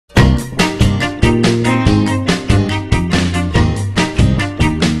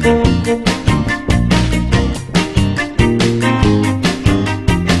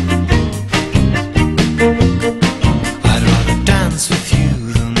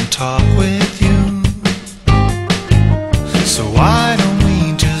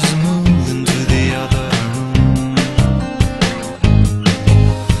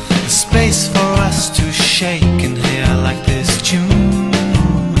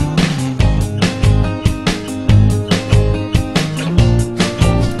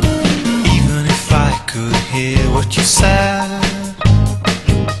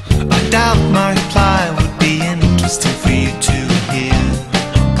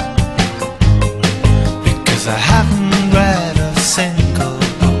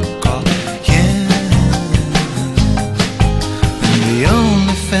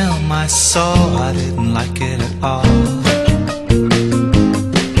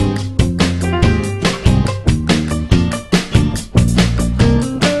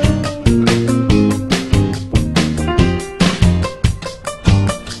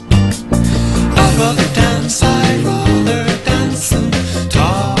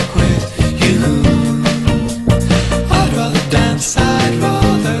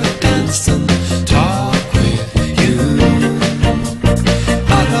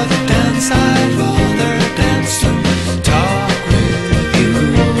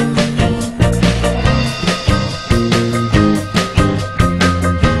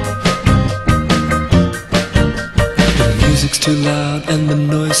music's too loud and the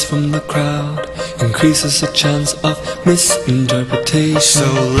noise from the crowd increases the chance of misinterpretation. So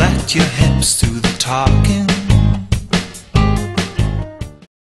let your hips do the talking,